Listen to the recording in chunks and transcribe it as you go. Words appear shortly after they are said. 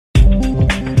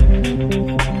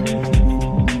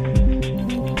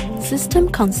System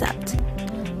concept.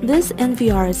 This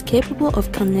NVR is capable of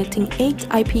connecting 8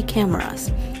 IP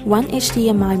cameras, 1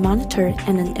 HDMI monitor,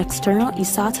 and an external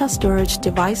eSATA storage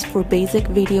device for basic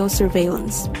video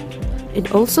surveillance.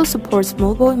 It also supports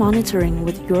mobile monitoring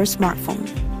with your smartphone.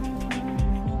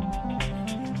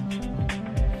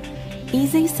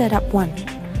 Easy Setup 1.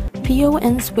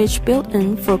 PON switch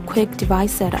built-in for quick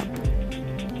device setup.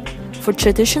 For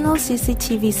traditional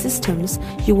CCTV systems,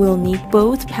 you will need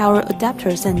both power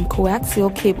adapters and coaxial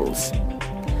cables.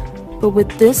 But with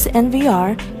this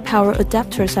NVR, power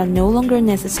adapters are no longer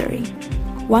necessary.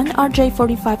 One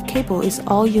RJ45 cable is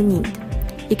all you need.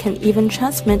 It can even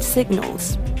transmit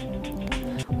signals.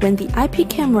 When the IP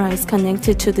camera is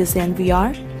connected to this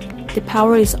NVR, the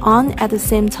power is on at the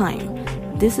same time.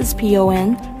 This is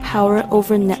PON, Power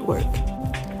over Network.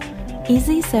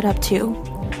 Easy Setup 2.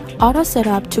 Auto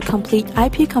setup to complete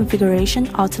IP configuration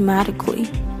automatically.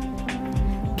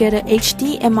 Get a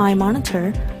HDMI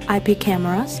monitor, IP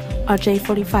cameras,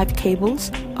 RJ45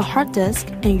 cables, a hard disk,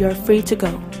 and you're free to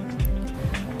go.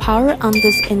 Power on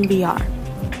this NVR.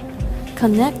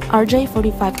 Connect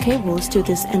RJ45 cables to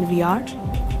this NVR.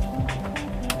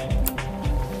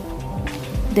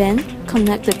 Then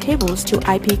connect the cables to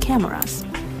IP cameras.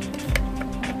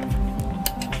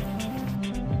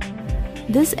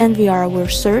 This NVR will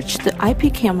search the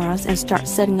IP cameras and start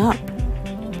setting up.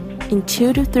 In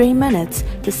 2 to 3 minutes,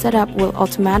 the setup will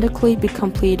automatically be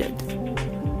completed.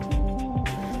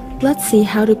 Let's see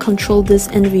how to control this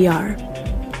NVR.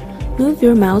 Move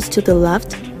your mouse to the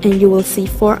left and you will see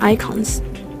 4 icons.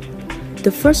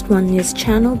 The first one is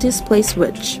Channel Display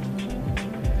Switch.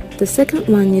 The second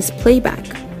one is Playback.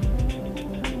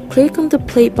 Click on the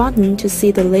play button to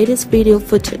see the latest video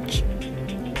footage.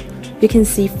 You can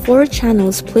see 4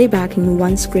 channels playback in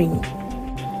one screen.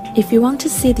 If you want to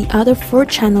see the other 4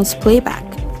 channels playback,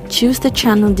 choose the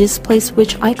Channel Display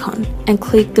Switch icon and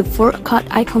click the 4-cut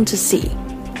icon to see.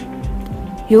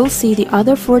 You'll see the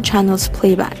other 4 channels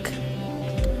playback.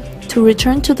 To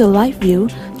return to the live view,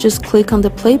 just click on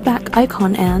the playback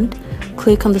icon and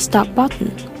click on the stop button.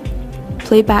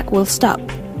 Playback will stop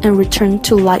and return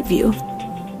to live view.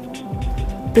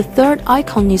 The third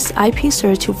icon is IP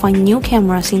search to find new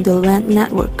cameras in the LAN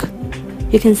network.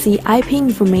 You can see IP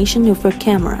information of your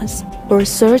cameras or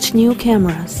search new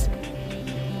cameras.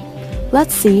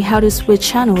 Let's see how to switch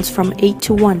channels from 8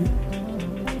 to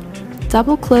 1.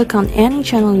 Double-click on any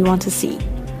channel you want to see.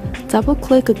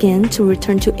 Double-click again to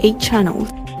return to 8 channels.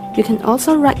 You can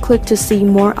also right-click to see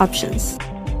more options.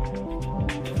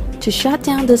 To shut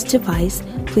down this device,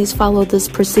 please follow this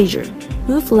procedure.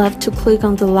 Move left to click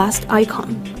on the last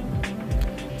icon.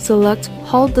 Select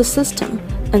Hold the System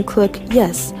and click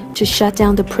Yes to shut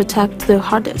down the Protect the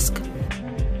hard disk.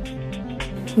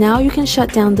 Now you can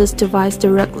shut down this device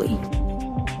directly.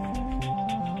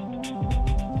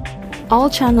 All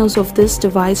channels of this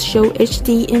device show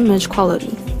HD image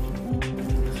quality.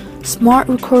 Smart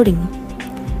Recording.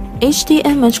 HD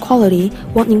image quality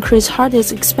won't increase hard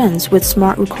disk expense with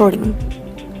smart recording.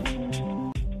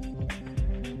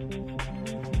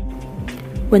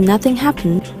 When nothing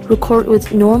happened, record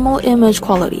with normal image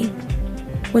quality.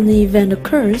 When the event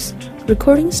occurs,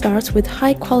 recording starts with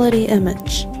high quality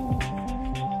image.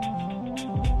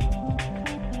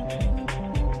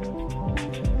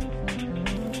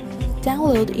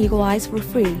 Download EagleEyes for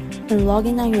free and log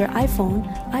in on your iPhone,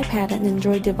 iPad, and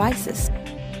Android devices.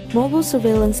 Mobile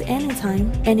surveillance anytime,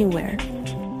 anywhere.